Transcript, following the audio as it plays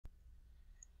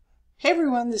Hey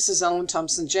everyone, this is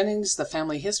Thompson-Jennings, the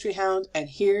Family History Hound, and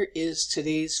here is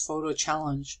today's photo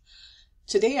challenge.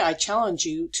 Today I challenge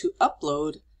you to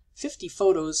upload 50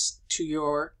 photos to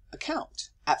your account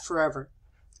at Forever.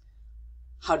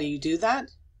 How do you do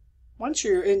that? Once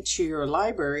you're into your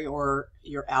library or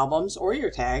your albums or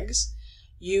your tags,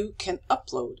 you can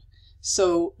upload.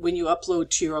 So when you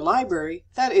upload to your library,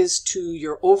 that is to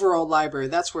your overall library.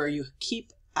 That's where you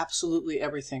keep absolutely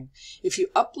everything. If you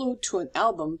upload to an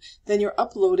album, then you're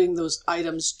uploading those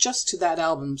items just to that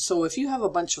album. So if you have a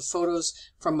bunch of photos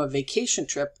from a vacation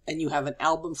trip and you have an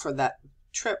album for that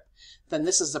trip, then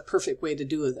this is the perfect way to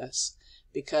do this,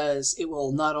 because it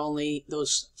will not only,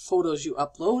 those photos you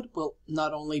upload will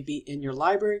not only be in your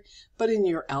library, but in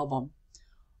your album.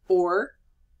 Or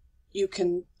you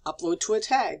can upload to a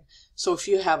tag. So if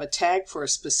you have a tag for a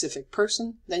specific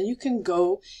person, then you can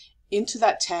go into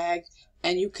that tag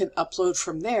and you can upload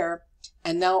from there,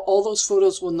 and now all those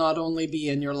photos will not only be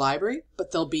in your library,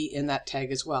 but they'll be in that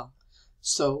tag as well.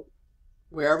 So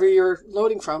wherever you're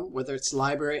loading from, whether it's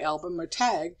library, album, or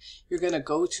tag, you're going to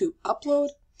go to upload,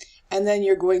 and then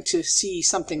you're going to see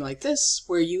something like this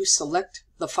where you select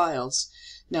the files.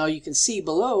 Now you can see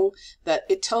below that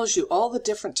it tells you all the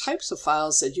different types of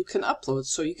files that you can upload.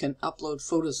 So you can upload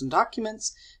photos and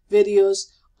documents,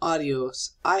 videos,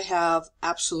 audios. I have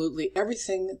absolutely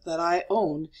everything that I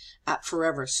own at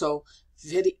Forever. So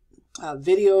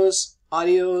videos,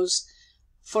 audios,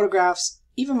 photographs,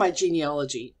 even my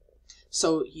genealogy.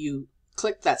 So you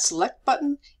click that select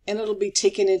button and it'll be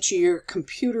taken into your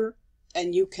computer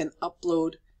and you can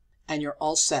upload and you're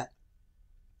all set.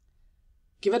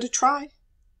 Give it a try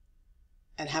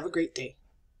and have a great day.